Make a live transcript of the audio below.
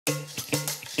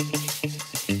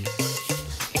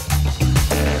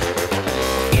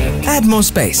Add more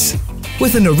space.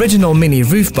 With an original mini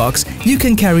roof box, you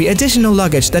can carry additional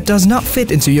luggage that does not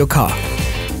fit into your car.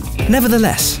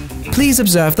 Nevertheless, please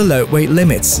observe the load weight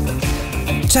limits.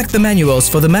 Check the manuals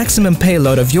for the maximum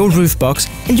payload of your roof box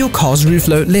and your car's roof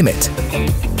load limit.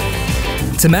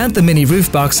 To mount the mini roof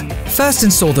box, first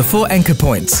install the 4 anchor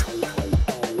points.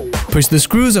 Push the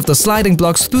screws of the sliding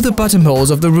blocks through the bottom holes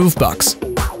of the roof box.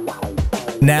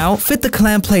 Now fit the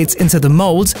clamp plates into the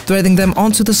molds, threading them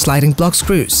onto the sliding block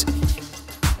screws.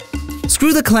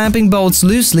 Screw the clamping bolts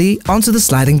loosely onto the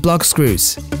sliding block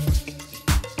screws.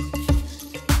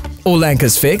 All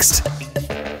anchors fixed?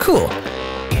 Cool.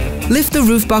 Lift the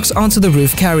roof box onto the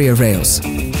roof carrier rails.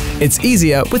 It's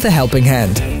easier with a helping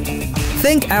hand.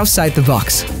 Think outside the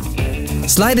box.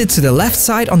 Slide it to the left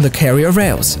side on the carrier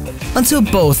rails, until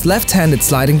both left-handed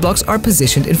sliding blocks are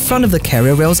positioned in front of the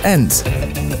carrier rails ends.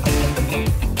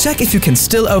 Check if you can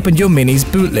still open your Mini's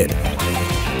boot lid.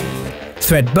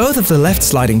 Thread both of the left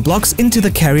sliding blocks into the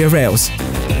carrier rails.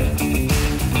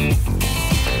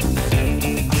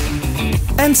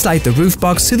 And slide the roof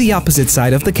box to the opposite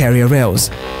side of the carrier rails.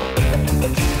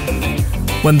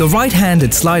 When the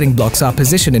right-handed sliding blocks are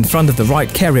positioned in front of the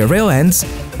right carrier rail ends,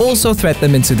 also thread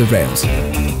them into the rails.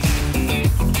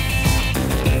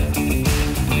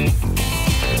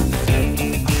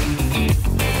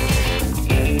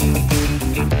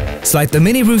 Slide the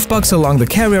mini roof box along the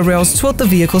carrier rails toward the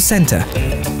vehicle center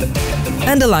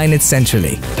and align it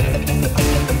centrally.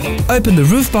 Open the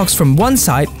roof box from one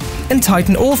side and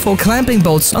tighten all 4 clamping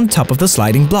bolts on top of the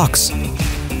sliding blocks.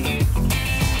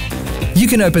 You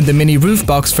can open the mini roof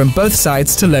box from both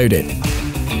sides to load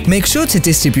it. Make sure to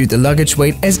distribute the luggage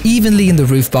weight as evenly in the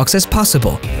roof box as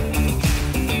possible.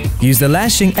 Use the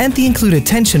lashing and the included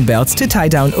tension belts to tie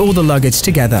down all the luggage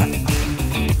together,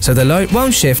 so the load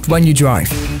won't shift when you drive.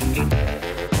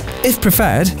 If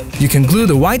preferred, you can glue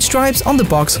the white stripes on the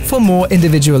box for more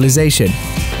individualization.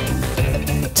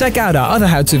 Check out our other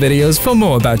how-to videos for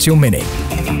more about your Mini.